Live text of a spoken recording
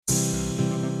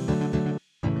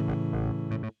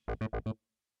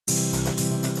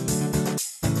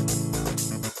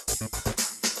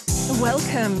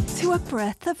Welcome to A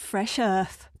Breath of Fresh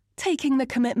Earth, taking the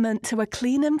commitment to a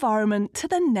clean environment to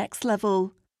the next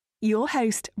level. Your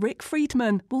host, Rick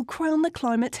Friedman, will crown the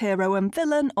climate hero and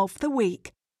villain of the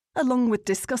week, along with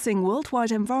discussing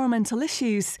worldwide environmental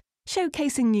issues,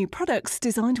 showcasing new products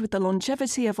designed with the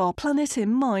longevity of our planet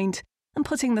in mind, and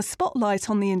putting the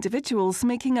spotlight on the individuals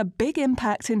making a big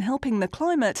impact in helping the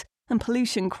climate and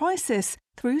pollution crisis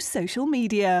through social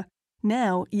media.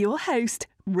 Now, your host,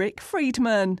 Rick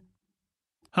Friedman.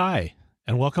 Hi,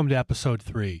 and welcome to episode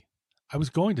 3. I was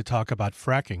going to talk about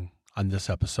fracking on this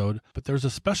episode, but there's a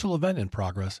special event in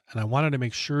progress, and I wanted to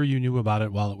make sure you knew about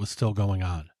it while it was still going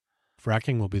on.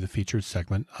 Fracking will be the featured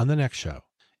segment on the next show.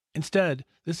 Instead,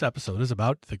 this episode is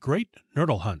about the Great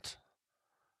Nurdle Hunt.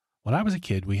 When I was a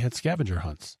kid, we had scavenger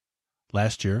hunts.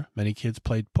 Last year, many kids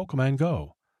played Pokemon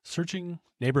Go, searching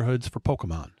neighborhoods for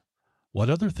Pokemon. What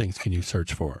other things can you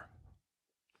search for?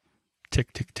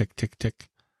 Tick, tick, tick, tick, tick.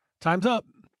 Time's up.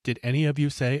 Did any of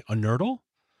you say a nurdle?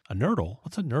 A nurdle?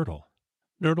 What's a nurdle?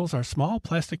 Nurdles are small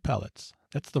plastic pellets.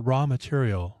 That's the raw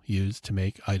material used to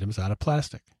make items out of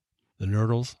plastic. The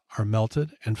nurdles are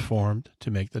melted and formed to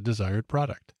make the desired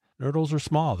product. Nurdles are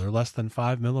small. They're less than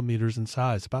 5 millimeters in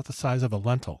size, about the size of a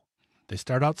lentil. They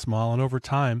start out small, and over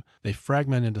time, they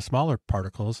fragment into smaller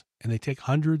particles, and they take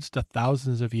hundreds to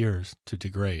thousands of years to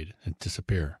degrade and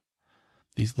disappear.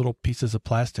 These little pieces of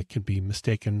plastic can be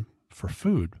mistaken for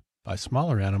food by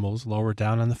smaller animals lower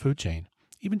down on the food chain,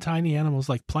 even tiny animals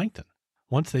like plankton.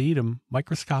 Once they eat them,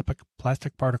 microscopic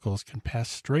plastic particles can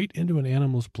pass straight into an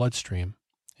animal's bloodstream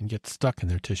and get stuck in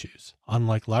their tissues.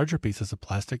 Unlike larger pieces of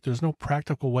plastic, there's no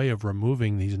practical way of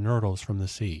removing these nurdles from the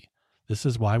sea. This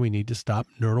is why we need to stop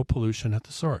nurdle pollution at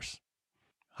the source.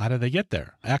 How do they get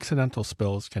there? Accidental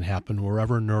spills can happen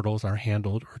wherever nurdles are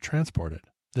handled or transported.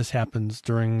 This happens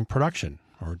during production,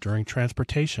 or during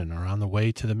transportation, or on the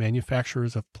way to the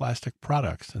manufacturers of plastic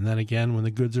products, and then again when the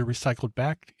goods are recycled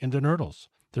back into nurdles.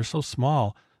 They're so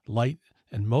small, light,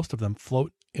 and most of them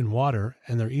float in water,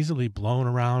 and they're easily blown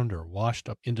around or washed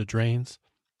up into drains.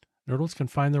 Nurdles can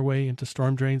find their way into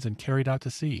storm drains and carried out to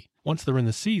sea. Once they're in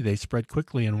the sea, they spread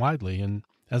quickly and widely, and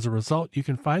as a result, you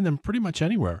can find them pretty much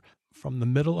anywhere, from the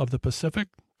middle of the Pacific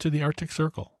to the Arctic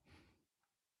Circle.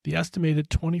 The estimated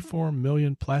 24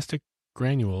 million plastic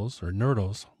granules, or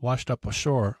nurdles, washed up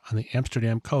ashore on the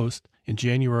Amsterdam coast in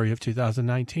January of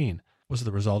 2019 was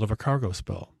the result of a cargo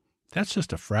spill. That's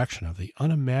just a fraction of the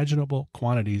unimaginable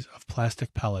quantities of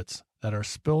plastic pellets that are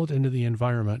spilled into the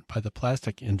environment by the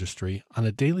plastic industry on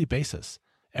a daily basis.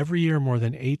 Every year, more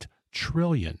than 8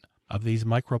 trillion of these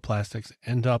microplastics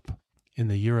end up in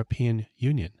the European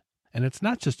Union. And it's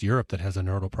not just Europe that has a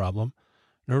nurdle problem.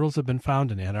 Nurdles have been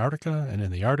found in Antarctica and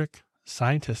in the Arctic.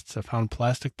 Scientists have found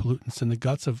plastic pollutants in the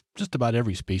guts of just about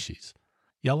every species.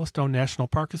 Yellowstone National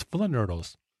Park is full of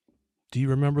nurdles. Do you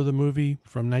remember the movie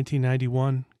from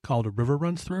 1991 called A River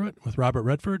Runs Through It with Robert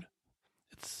Redford?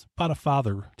 It's about a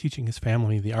father teaching his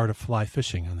family the art of fly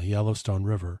fishing on the Yellowstone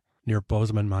River near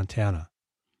Bozeman, Montana.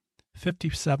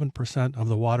 57% of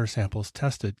the water samples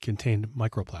tested contained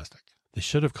microplastic. They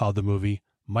should have called the movie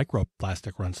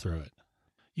Microplastic Runs Through It.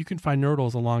 You can find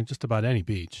nurdles along just about any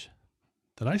beach.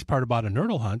 The nice part about a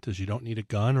nurdle hunt is you don't need a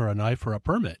gun or a knife or a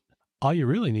permit. All you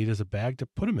really need is a bag to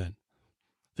put them in.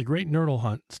 The Great Nurdle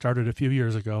Hunt started a few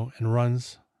years ago and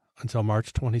runs until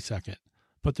March 22nd,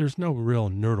 but there's no real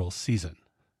nurdle season.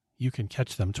 You can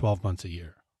catch them 12 months a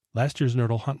year. Last year's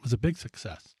nurdle hunt was a big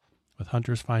success, with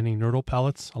hunters finding nurdle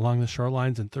pellets along the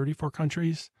shorelines in 34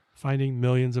 countries, finding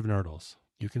millions of nurdles.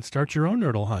 You can start your own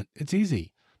nurdle hunt. It's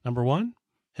easy. Number 1,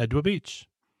 head to a beach.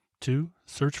 2,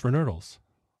 search for nurdles.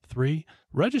 3,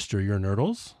 register your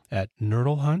nurdles at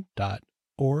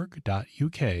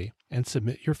nurdlehunt.org.uk and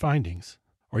submit your findings.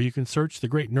 Or you can search the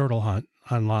Great Nurdle Hunt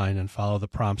online and follow the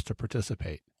prompts to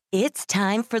participate. It's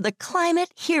time for the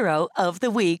Climate Hero of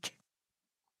the Week.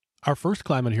 Our first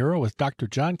climate hero is Dr.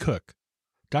 John Cook.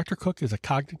 Dr. Cook is a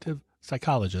cognitive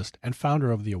psychologist and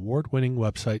founder of the award-winning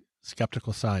website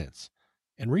Skeptical Science,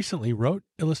 and recently wrote,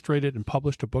 illustrated, and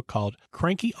published a book called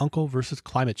Cranky Uncle vs.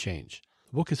 Climate Change.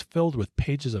 The book is filled with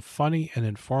pages of funny and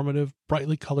informative,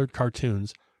 brightly colored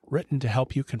cartoons written to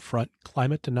help you confront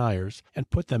climate deniers and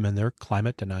put them in their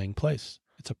climate-denying place.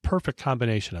 It's a perfect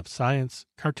combination of science,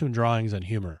 cartoon drawings, and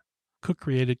humor. Cook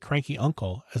created Cranky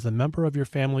Uncle as the member of your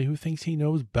family who thinks he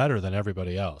knows better than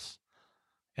everybody else.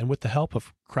 And with the help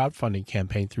of a crowdfunding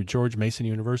campaign through George Mason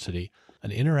University,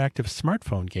 an interactive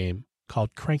smartphone game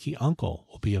called Cranky Uncle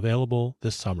will be available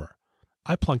this summer.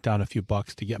 I plunked down a few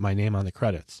bucks to get my name on the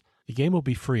credits. The game will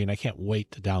be free, and I can't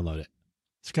wait to download it.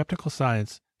 Skeptical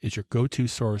Science is your go-to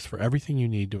source for everything you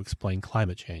need to explain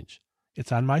climate change.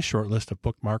 It's on my short list of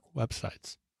bookmark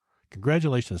websites.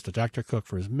 Congratulations to Dr. Cook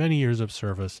for his many years of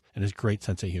service and his great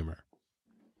sense of humor.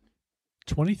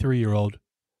 23-year-old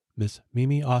Miss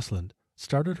Mimi Osland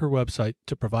started her website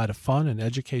to provide a fun and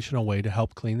educational way to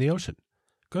help clean the ocean.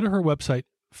 Go to her website,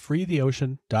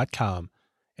 freetheocean.com,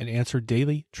 and answer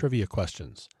daily trivia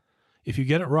questions. If you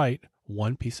get it right,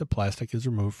 one piece of plastic is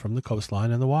removed from the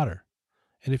coastline and the water.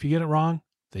 And if you get it wrong,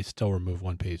 they still remove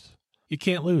one piece. You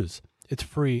can't lose. It's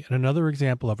free and another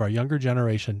example of our younger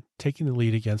generation taking the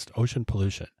lead against ocean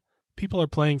pollution. People are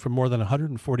playing from more than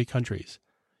 140 countries.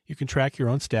 You can track your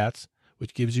own stats,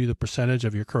 which gives you the percentage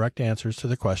of your correct answers to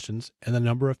the questions and the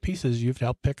number of pieces you've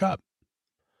helped pick up.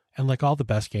 And like all the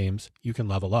best games, you can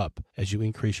level up as you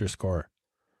increase your score.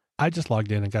 I just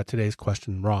logged in and got today's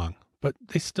question wrong, but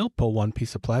they still pull one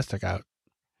piece of plastic out.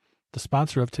 The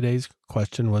sponsor of today's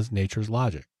question was Nature's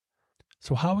Logic.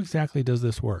 So how exactly does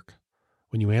this work?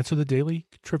 When you answer the daily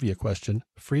trivia question,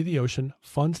 Free the Ocean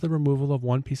funds the removal of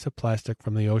one piece of plastic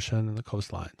from the ocean and the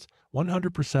coastlines.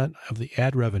 100% of the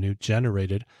ad revenue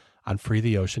generated on Free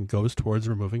the Ocean goes towards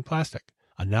removing plastic.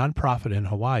 A nonprofit in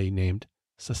Hawaii named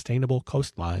Sustainable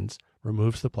Coastlines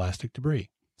removes the plastic debris.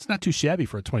 It's not too shabby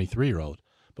for a 23-year-old,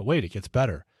 but wait, it gets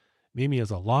better. Mimi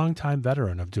is a longtime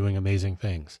veteran of doing amazing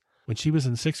things. When she was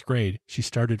in 6th grade, she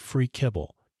started Free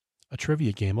Kibble, a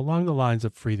trivia game along the lines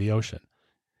of Free the Ocean.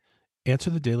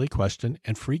 Answer the daily question,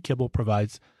 and Free Kibble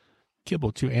provides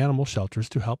kibble to animal shelters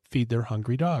to help feed their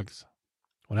hungry dogs.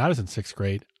 When I was in 6th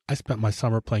grade, I spent my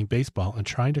summer playing baseball and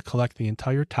trying to collect the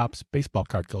entire Topps baseball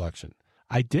card collection.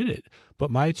 I did it, but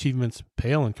my achievements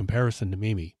pale in comparison to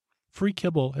Mimi. Free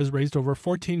Kibble has raised over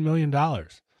 $14 million.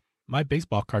 My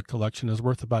baseball card collection is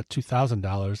worth about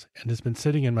 $2,000 and has been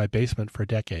sitting in my basement for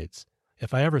decades.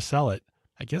 If I ever sell it,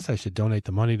 I guess I should donate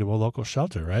the money to a local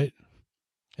shelter, right?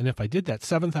 And if I did that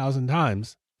 7,000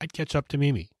 times, I'd catch up to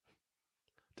Mimi.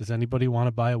 Does anybody want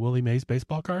to buy a Willie Mays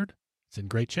baseball card? It's in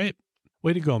great shape.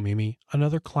 Way to go, Mimi.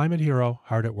 Another climate hero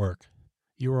hard at work.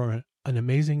 You are an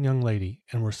amazing young lady,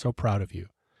 and we're so proud of you.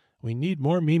 We need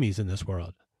more Mimis in this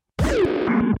world.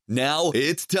 Now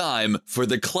it's time for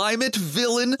the Climate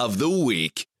Villain of the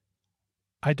Week.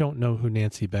 I don't know who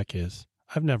Nancy Beck is.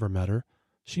 I've never met her.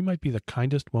 She might be the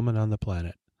kindest woman on the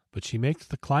planet, but she makes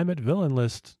the climate villain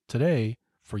list today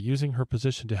for using her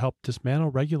position to help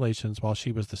dismantle regulations while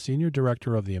she was the senior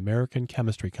director of the American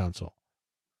Chemistry Council.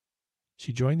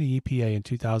 She joined the EPA in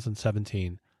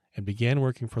 2017 and began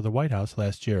working for the White House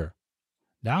last year.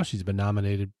 Now she's been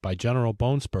nominated by General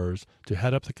Bone Spurs to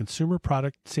head up the Consumer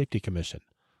Product Safety Commission.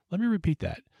 Let me repeat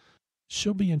that.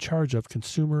 She'll be in charge of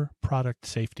consumer product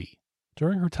safety.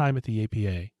 During her time at the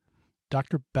EPA,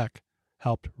 Dr. Beck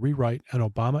helped rewrite an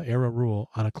Obama-era rule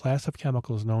on a class of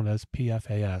chemicals known as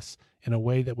PFAS in a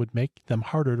way that would make them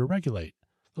harder to regulate.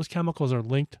 Those chemicals are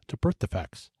linked to birth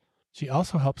defects. She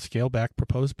also helped scale back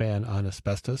proposed ban on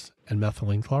asbestos and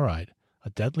methylene chloride, a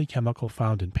deadly chemical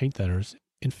found in paint thinners,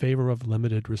 in favor of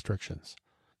limited restrictions.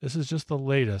 This is just the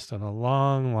latest in a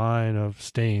long line of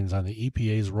stains on the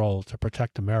EPA's role to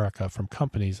protect America from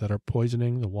companies that are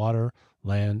poisoning the water,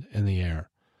 land, and the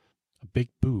air. A big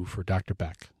boo for Dr.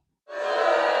 Beck.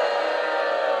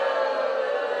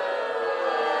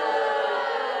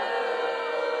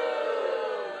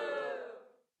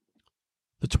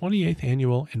 The 28th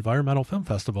Annual Environmental Film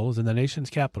Festival is in the nation's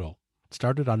capital. It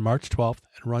started on March 12th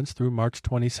and runs through March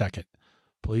 22nd.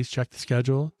 Please check the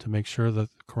schedule to make sure that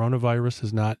the coronavirus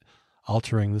is not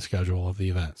altering the schedule of the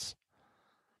events.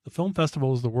 The film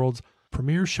festival is the world's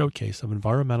premier showcase of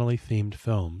environmentally themed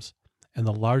films and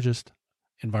the largest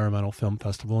environmental film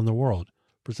festival in the world,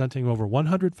 presenting over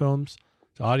 100 films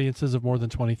to audiences of more than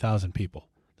 20,000 people.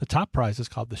 The top prize is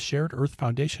called the Shared Earth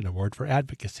Foundation Award for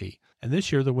Advocacy, and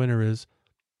this year the winner is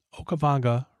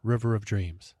Okavango River of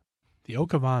Dreams. The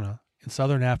Okavango in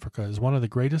southern Africa is one of the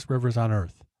greatest rivers on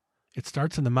Earth. It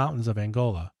starts in the mountains of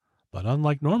Angola, but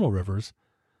unlike normal rivers,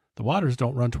 the waters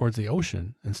don't run towards the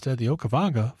ocean. Instead, the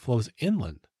Okavango flows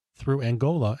inland through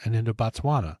Angola and into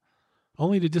Botswana,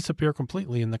 only to disappear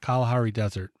completely in the Kalahari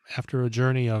Desert after a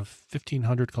journey of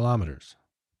 1,500 kilometers.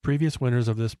 Previous winners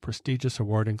of this prestigious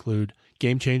award include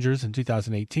Game Changers in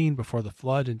 2018, Before the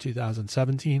Flood in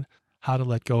 2017, How to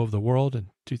Let Go of the World in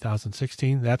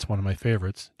 2016. That's one of my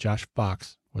favorites. Josh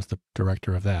Fox was the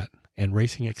director of that. And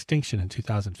Racing Extinction in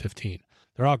 2015.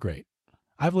 They're all great.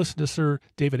 I've listened to Sir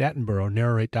David Attenborough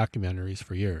narrate documentaries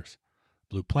for years.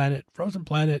 Blue Planet, Frozen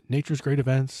Planet, Nature's Great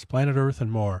Events, Planet Earth,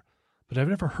 and more. But I've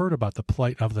never heard about the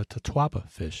plight of the Totoaba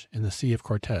fish in the Sea of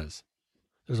Cortez.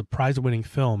 There's a prize-winning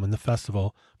film in the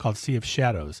festival called Sea of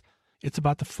Shadows. It's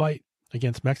about the fight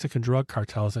against Mexican drug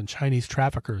cartels and Chinese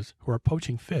traffickers who are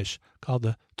poaching fish called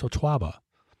the Totoaba,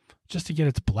 just to get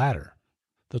its bladder.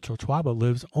 The totuaba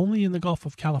lives only in the Gulf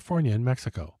of California and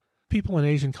Mexico. People in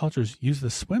Asian cultures use the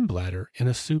swim bladder in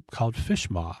a soup called fish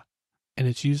maw, and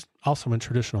it's used also in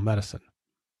traditional medicine.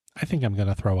 I think I'm going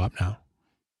to throw up now.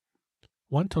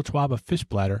 One totuaba fish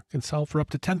bladder can sell for up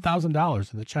to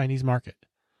 $10,000 in the Chinese market.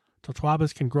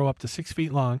 Totuabas can grow up to 6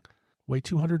 feet long, weigh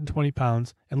 220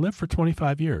 pounds, and live for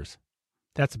 25 years.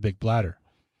 That's a big bladder.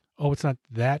 Oh, it's not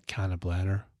that kind of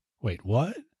bladder. Wait,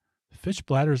 what? Fish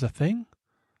bladder is a thing?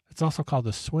 It's also called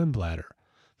the swim bladder.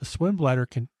 The swim bladder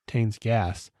contains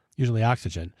gas, usually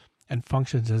oxygen, and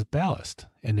functions as ballast,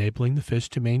 enabling the fish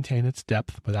to maintain its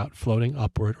depth without floating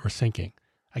upward or sinking.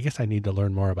 I guess I need to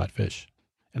learn more about fish.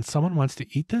 And someone wants to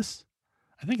eat this?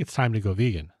 I think it's time to go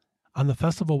vegan. On the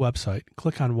festival website,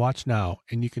 click on Watch Now,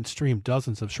 and you can stream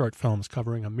dozens of short films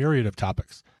covering a myriad of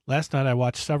topics. Last night I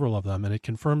watched several of them, and it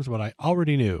confirms what I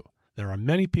already knew. There are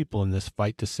many people in this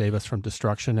fight to save us from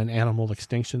destruction and animal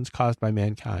extinctions caused by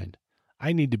mankind.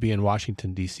 I need to be in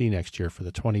Washington, D.C. next year for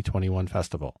the 2021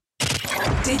 festival.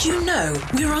 Did you know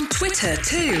we're on Twitter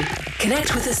too?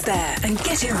 Connect with us there and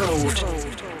get involved.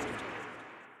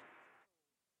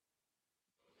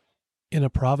 In a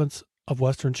province of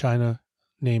western China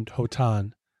named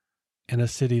Hotan, and a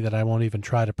city that I won't even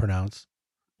try to pronounce,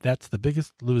 that's the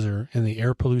biggest loser in the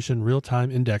Air Pollution Real-Time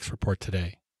Index report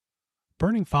today.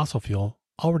 Burning fossil fuel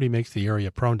already makes the area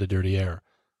prone to dirty air,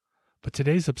 but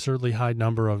today's absurdly high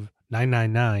number of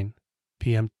 999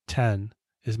 PM10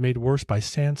 is made worse by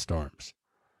sandstorms.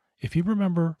 If you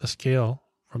remember the scale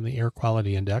from the Air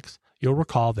Quality Index, you'll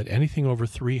recall that anything over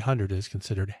 300 is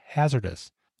considered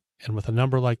hazardous. And with a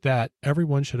number like that,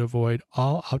 everyone should avoid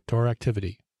all outdoor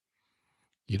activity.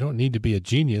 You don't need to be a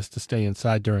genius to stay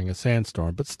inside during a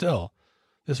sandstorm, but still,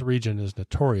 this region is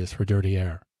notorious for dirty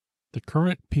air. The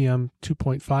current PM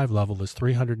 2.5 level is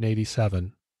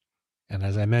 387, and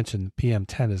as I mentioned, PM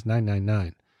 10 is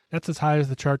 999. That's as high as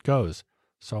the chart goes,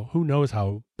 so who knows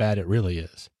how bad it really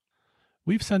is.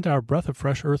 We've sent our Breath of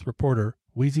Fresh Earth reporter,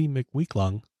 Wheezy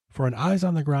McWeeklung, for an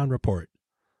eyes-on-the-ground report.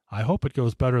 I hope it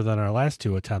goes better than our last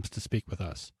two attempts to speak with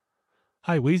us.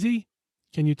 Hi, Wheezy.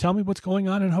 Can you tell me what's going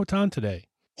on in Hotan today?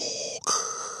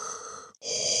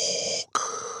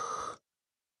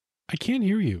 I can't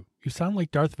hear you. You sound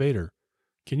like Darth Vader.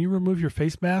 Can you remove your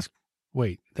face mask?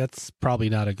 Wait, that's probably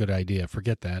not a good idea.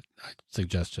 Forget that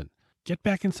suggestion. Get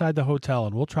back inside the hotel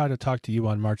and we'll try to talk to you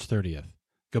on March 30th.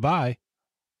 Goodbye.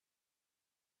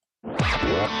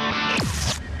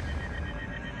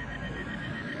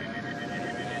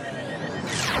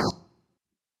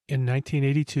 In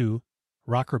 1982,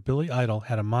 rocker Billy Idol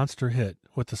had a monster hit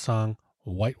with the song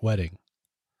White Wedding.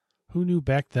 Who knew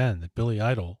back then that Billy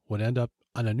Idol would end up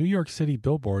on a New York City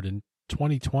billboard in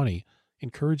 2020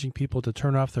 encouraging people to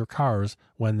turn off their cars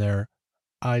when they're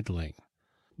idling?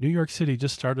 New York City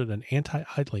just started an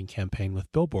anti-idling campaign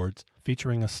with billboards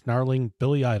featuring a snarling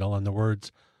Billy Idol and the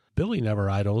words, "Billy never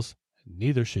idles,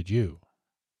 neither should you."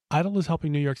 Idol is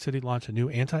helping New York City launch a new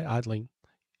anti-idling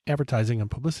advertising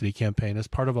and publicity campaign as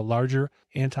part of a larger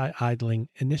anti-idling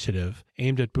initiative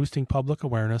aimed at boosting public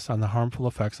awareness on the harmful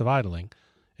effects of idling,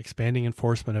 expanding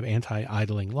enforcement of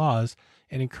anti-idling laws,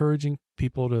 and encouraging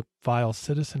people to file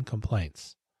citizen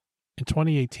complaints. In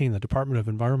 2018, the Department of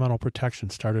Environmental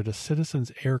Protection started a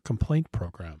Citizens Air Complaint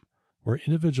Program, where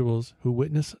individuals who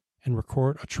witness and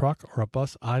record a truck or a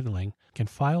bus idling can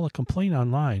file a complaint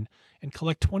online and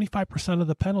collect 25% of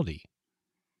the penalty.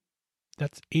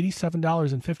 That's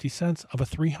 $87.50 of a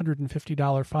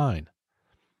 $350 fine.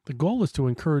 The goal is to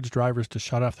encourage drivers to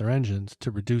shut off their engines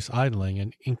to reduce idling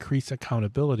and increase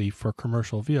accountability for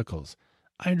commercial vehicles.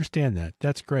 I understand that.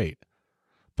 That's great.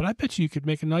 But I bet you could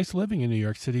make a nice living in New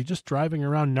York City just driving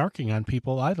around narking on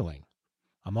people idling.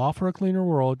 I'm all for a cleaner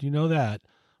world, you know that,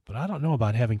 but I don't know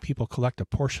about having people collect a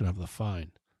portion of the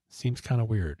fine. Seems kind of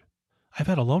weird. I've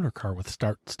had a loaner car with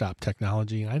start-stop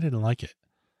technology, and I didn't like it.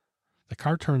 The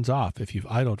car turns off if you've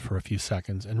idled for a few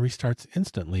seconds and restarts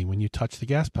instantly when you touch the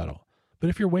gas pedal. But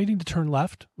if you're waiting to turn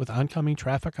left with oncoming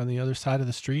traffic on the other side of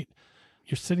the street,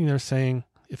 you're sitting there saying,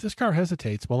 if this car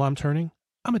hesitates while I'm turning,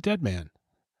 I'm a dead man.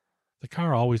 The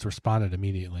car always responded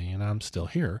immediately, and I'm still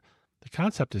here. The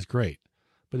concept is great,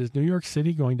 but is New York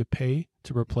City going to pay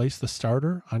to replace the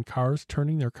starter on cars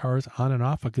turning their cars on and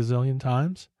off a gazillion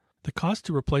times? The cost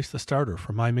to replace the starter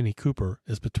for my Mini Cooper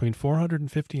is between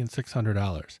 $450 and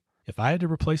 $600. If I had to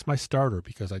replace my starter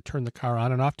because I turned the car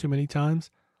on and off too many times,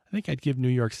 I think I'd give New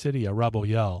York City a rebel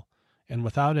yell, and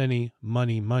without any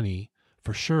money,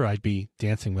 for sure I'd be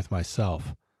dancing with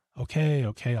myself. Okay,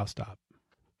 I'll stop.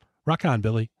 Rock on,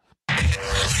 Billy.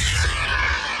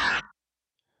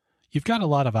 You've got a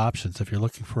lot of options if you're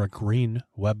looking for a green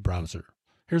web browser.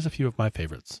 Here's a few of my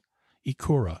favorites.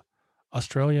 Ikura,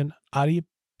 Australian Adi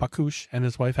Bakush and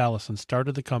his wife Alison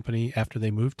started the company after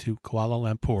they moved to Kuala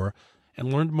Lumpur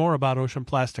and learned more about ocean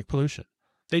plastic pollution.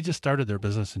 They just started their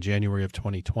business in January of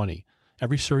 2020.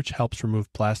 Every search helps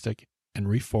remove plastic and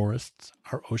reforests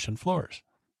our ocean floors.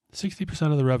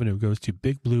 60% of the revenue goes to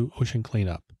Big Blue Ocean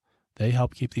Cleanup. They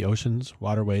help keep the oceans,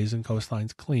 waterways, and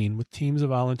coastlines clean with teams of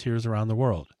volunteers around the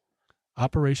world.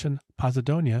 Operation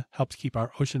Posidonia helps keep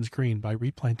our oceans green by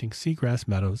replanting seagrass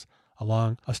meadows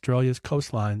along Australia's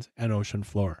coastlines and ocean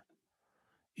floor.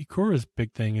 Ikura's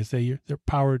big thing is they're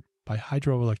powered by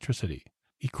hydroelectricity.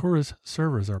 Ikura's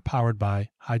servers are powered by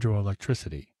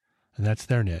hydroelectricity, and that's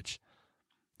their niche.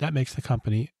 That makes the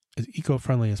company as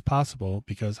eco-friendly as possible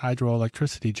because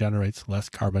hydroelectricity generates less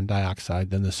carbon dioxide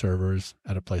than the servers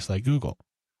at a place like Google.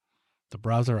 The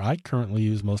browser I currently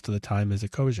use most of the time is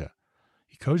Ecosia.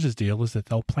 Ecosia's deal is that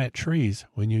they'll plant trees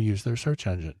when you use their search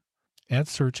engine. Ad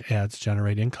search ads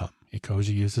generate income.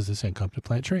 Ecosia uses this income to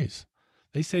plant trees.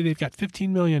 They say they've got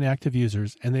 15 million active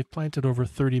users and they've planted over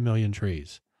 30 million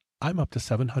trees. I'm up to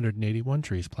 781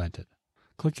 trees planted.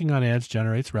 Clicking on ads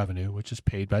generates revenue, which is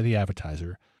paid by the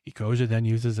advertiser. Ecosia then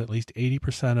uses at least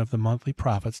 80% of the monthly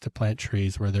profits to plant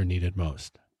trees where they're needed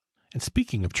most. And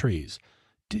speaking of trees,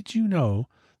 did you know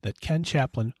that Ken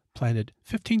Chaplin planted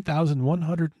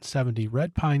 15,170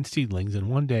 red pine seedlings in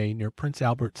one day near Prince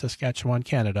Albert, Saskatchewan,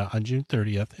 Canada on June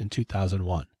 30th in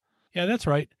 2001? Yeah, that's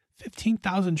right.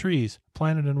 15,000 trees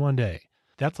planted in one day.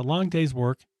 That's a long day's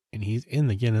work, and he's in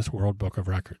the Guinness World Book of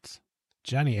Records.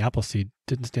 Johnny Appleseed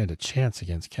didn't stand a chance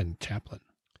against Ken Chaplin.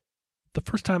 The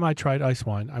first time I tried ice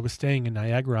wine, I was staying in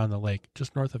Niagara-on-the-Lake,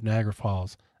 just north of Niagara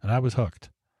Falls, and I was hooked.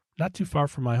 Not too far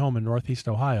from my home in northeast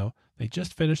Ohio, they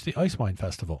just finished the Ice Wine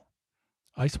Festival.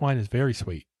 Ice wine is very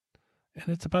sweet, and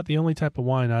it's about the only type of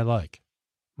wine I like.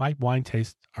 My wine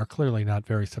tastes are clearly not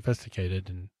very sophisticated,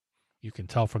 and you can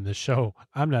tell from this show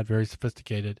I'm not very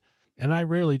sophisticated, and I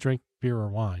rarely drink beer or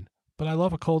wine. But I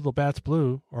love a cold Labatt's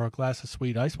Blue or a glass of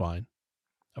sweet ice wine.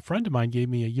 A friend of mine gave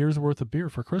me a year's worth of beer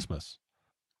for Christmas.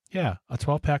 Yeah, a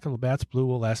 12-pack of Labatt's Blue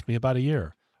will last me about a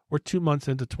year. We're 2 months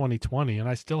into 2020, and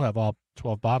I still have all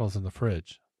 12 bottles in the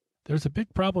fridge. There's a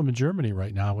big problem in Germany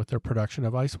right now with their production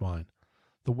of ice wine.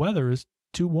 The weather is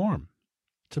too warm.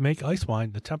 To make ice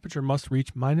wine, the temperature must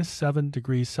reach -7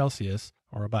 degrees Celsius,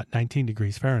 or about 19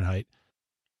 degrees Fahrenheit.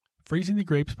 Freezing the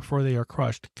grapes before they are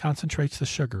crushed concentrates the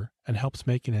sugar and helps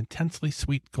make an intensely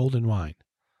sweet golden wine.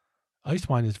 Ice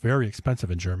wine is very expensive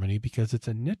in Germany because it's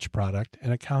a niche product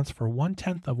and accounts for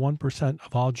 0.1%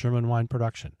 of all German wine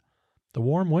production. The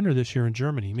warm winter this year in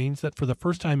Germany means that for the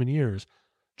first time in years,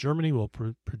 Germany will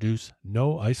produce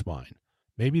no ice wine.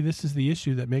 Maybe this is the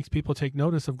issue that makes people take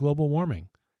notice of global warming.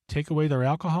 Take away their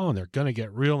alcohol and they're going to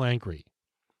get real angry.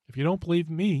 If you don't believe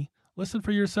me, listen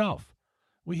for yourself.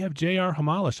 We have J.R.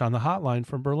 Hamalish on the hotline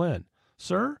from Berlin.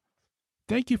 Sir,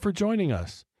 thank you for joining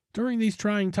us. During these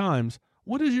trying times,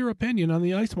 what is your opinion on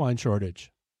the ice wine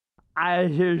shortage?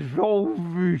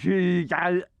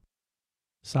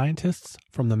 Scientists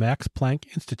from the Max Planck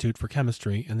Institute for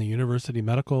Chemistry and the University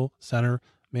Medical Center,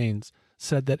 Mainz,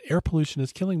 said that air pollution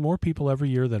is killing more people every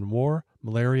year than war,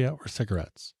 malaria, or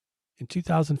cigarettes. In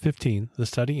 2015, the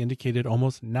study indicated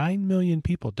almost 9 million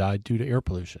people died due to air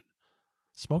pollution.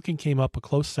 Smoking came up a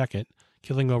close second,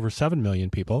 killing over 7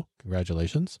 million people.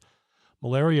 Congratulations.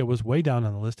 Malaria was way down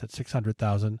on the list at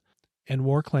 600,000, and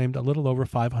war claimed a little over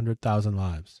 500,000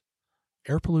 lives.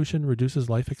 Air pollution reduces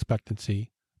life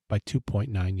expectancy by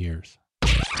 2.9 years.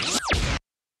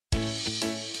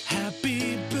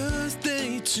 Happy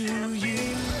birthday to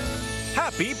you.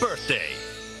 Happy birthday.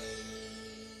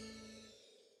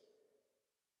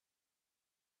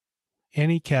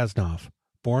 Annie Kasnoff,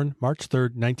 born March 3,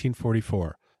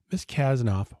 1944. Ms.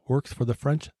 Kasnoff works for the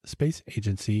French space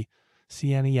agency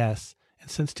CNES, and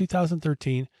since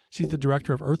 2013, she's the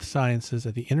director of Earth Sciences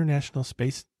at the International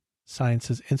Space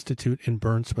Sciences Institute in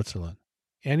Bern, Switzerland.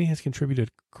 Annie has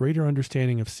contributed greater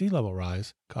understanding of sea level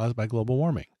rise caused by global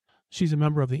warming. She's a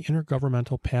member of the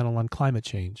Intergovernmental Panel on Climate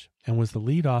Change and was the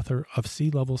lead author of sea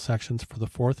level sections for the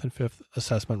 4th and 5th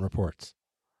assessment reports.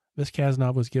 Ms.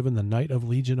 Kasnoff was given the Knight of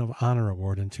Legion of Honor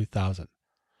Award in 2000.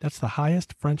 That's the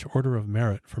highest French order of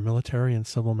merit for military and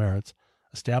civil merits,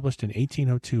 established in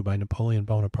 1802 by Napoleon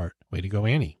Bonaparte. Way to go,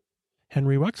 Annie.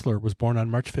 Henry Wexler was born on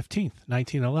March 15,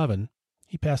 1911.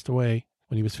 He passed away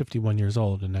when he was 51 years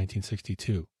old in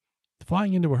 1962.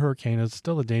 Flying into a hurricane is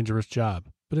still a dangerous job,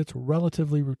 but it's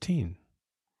relatively routine.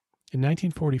 In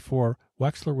 1944,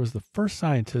 Wexler was the first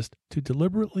scientist to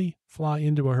deliberately fly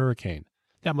into a hurricane.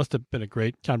 That must have been a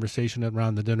great conversation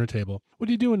around the dinner table. What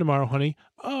are you doing tomorrow, honey?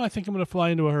 Oh, I think I'm going to fly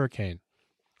into a hurricane.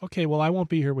 Okay, well, I won't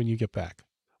be here when you get back.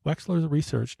 Wexler's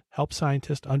research helped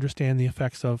scientists understand the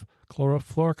effects of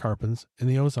chlorofluorocarbons in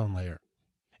the ozone layer.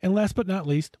 And last but not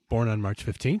least, born on March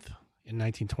 15th in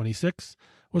 1926,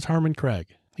 was Harmon Craig.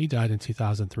 He died in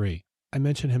 2003. I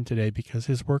mention him today because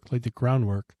his work laid the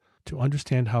groundwork to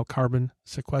understand how carbon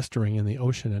sequestering in the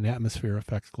ocean and atmosphere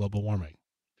affects global warming.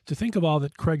 To think of all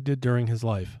that Craig did during his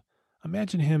life,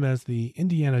 imagine him as the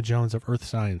Indiana Jones of earth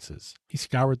sciences. He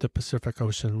scoured the Pacific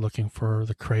Ocean looking for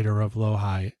the crater of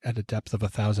Lohi at a depth of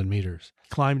 1,000 meters. He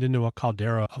climbed into a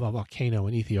caldera of a volcano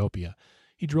in Ethiopia.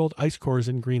 He drilled ice cores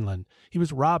in Greenland. He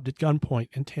was robbed at gunpoint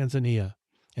in Tanzania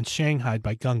and shanghaied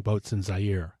by gunboats in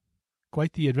Zaire.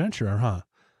 Quite the adventurer, huh?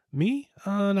 Me?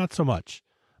 Not so much.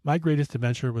 My greatest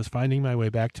adventure was finding my way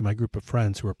back to my group of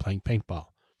friends who were playing paintball.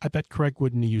 I bet Craig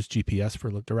wouldn't use GPS for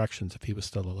directions if he was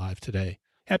still alive today.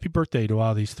 Happy birthday to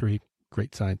all these three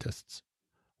great scientists.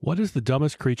 What is the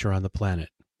dumbest creature on the planet?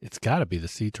 It's got to be the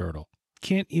sea turtle.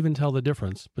 Can't even tell the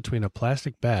difference between a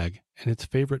plastic bag and its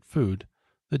favorite food,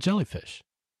 the jellyfish.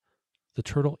 The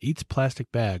turtle eats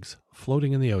plastic bags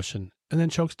floating in the ocean and then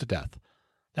chokes to death.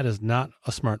 That is not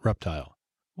a smart reptile.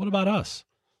 What about us?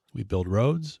 We build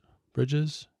roads,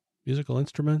 bridges, musical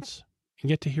instruments, and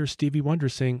get to hear Stevie Wonder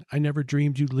sing, "I Never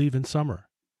Dreamed You'd Leave in Summer."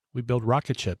 We build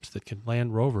rocket ships that can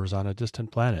land rovers on a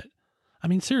distant planet. I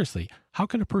mean, seriously, how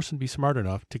can a person be smart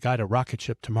enough to guide a rocket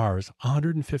ship to Mars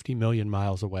 150 million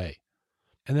miles away?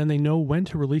 And then they know when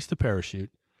to release the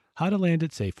parachute, how to land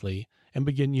it safely, and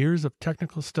begin years of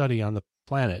technical study on the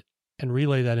planet and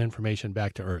relay that information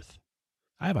back to Earth.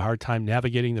 I have a hard time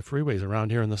navigating the freeways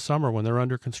around here in the summer when they're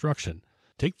under construction.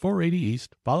 Take 480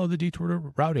 east, follow the detour to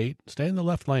Route 8, stay in the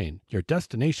left lane. Your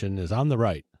destination is on the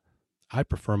right. I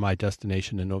prefer my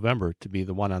destination in November to be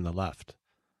the one on the left.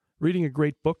 Reading a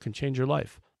great book can change your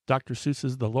life. Dr.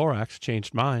 Seuss's The Lorax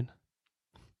changed mine.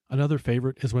 Another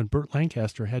favorite is when Burt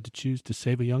Lancaster had to choose to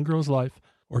save a young girl's life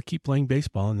or keep playing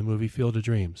baseball in the movie Field of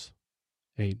Dreams.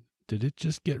 Hey, did it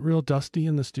just get real dusty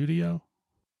in the studio?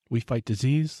 We fight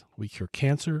disease, we cure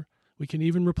cancer, we can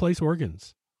even replace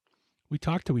organs. We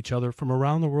talk to each other from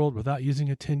around the world without using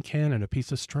a tin can and a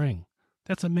piece of string.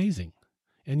 That's amazing.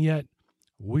 And yet,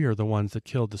 we're the ones that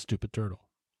killed the stupid turtle.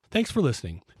 Thanks for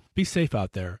listening. Be safe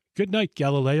out there. Good night,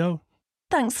 Galileo.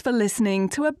 Thanks for listening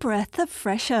to A Breath of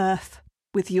Fresh Earth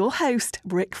with your host,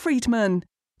 Rick Friedman.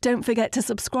 Don't forget to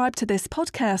subscribe to this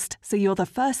podcast so you're the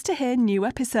first to hear new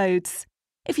episodes.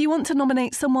 If you want to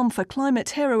nominate someone for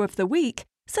Climate Hero of the Week,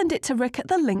 send it to Rick at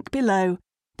the link below.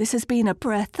 This has been A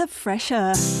Breath of Fresh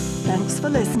Earth. Thanks for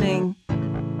listening.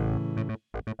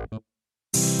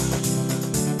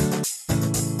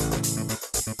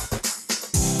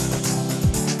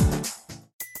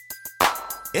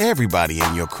 Everybody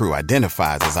in your crew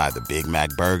identifies as either Big Mac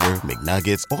Burger,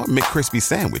 McNuggets, or McCrispy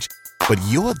Sandwich. But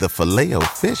you're the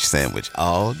Filet-O-Fish Sandwich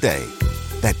all day.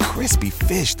 That crispy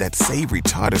fish, that savory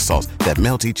tartar sauce, that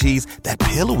melty cheese, that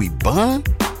pillowy bun.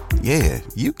 Yeah,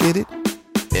 you get it.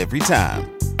 Every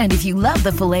time. And if you love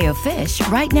the Filet-O-Fish,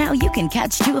 right now you can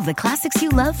catch two of the classics you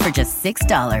love for just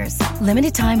 $6.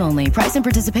 Limited time only. Price and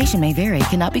participation may vary.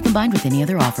 Cannot be combined with any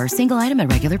other offer. Single item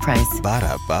at regular price.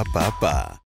 Ba-da-ba-ba-ba.